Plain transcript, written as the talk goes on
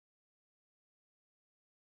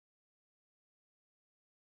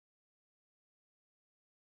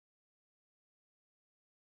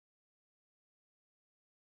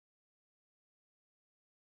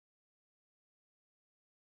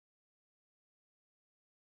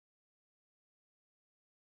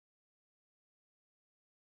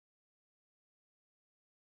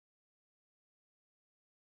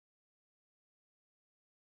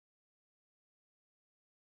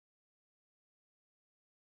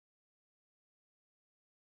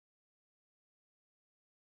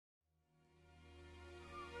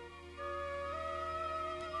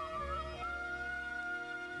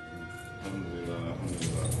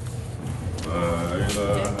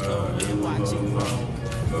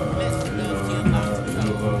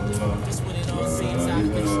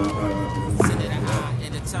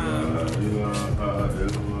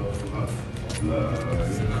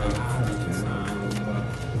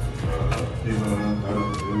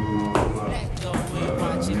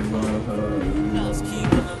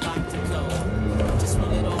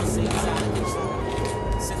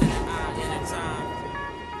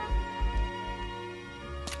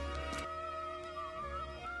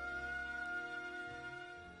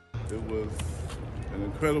It was an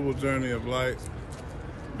incredible journey of light.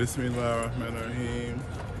 Bismillah ar-Rahman ar-Rahim.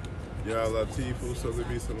 Ya Latifu,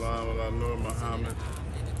 Salli Salam ala Nur Muhammad.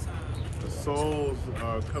 The souls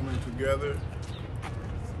are coming together.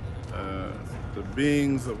 The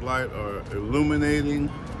beings of light are illuminating,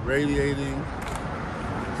 radiating.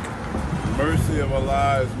 The mercy of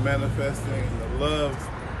Allah is manifesting, and the love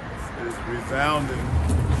is resounding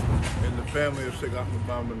in the family of Sheikh Ahmad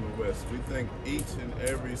Bamba in the West. We thank each and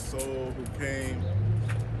every soul who came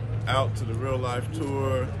out to the Real Life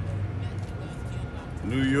Tour,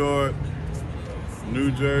 New York, New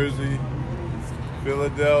Jersey,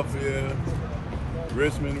 Philadelphia,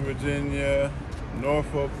 Richmond, Virginia,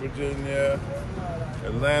 Norfolk, Virginia,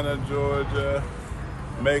 Atlanta, Georgia,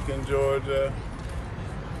 Macon, Georgia,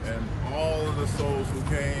 and all of the souls who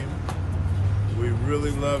came. We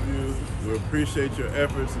really love you. We appreciate your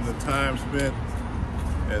efforts and the time spent.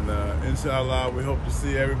 And inshallah, we hope to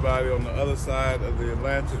see everybody on the other side of the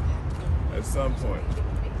Atlantic at some point.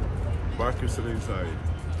 Bakir Salim Saeed.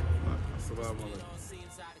 Assalamu alaikum.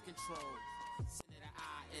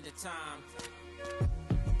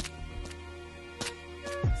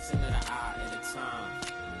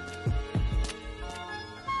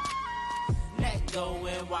 Let go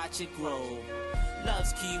and watch it grow.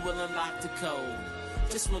 Love's key will unlock the code.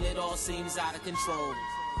 Just when it all seems out of control,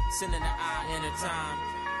 sending the eye in a time.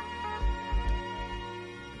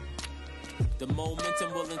 The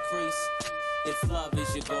momentum will increase if love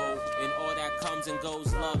is your goal. And all that comes and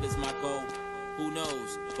goes, love is my goal. Who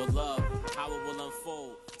knows? But love, how it will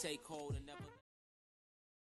unfold. Take hold and never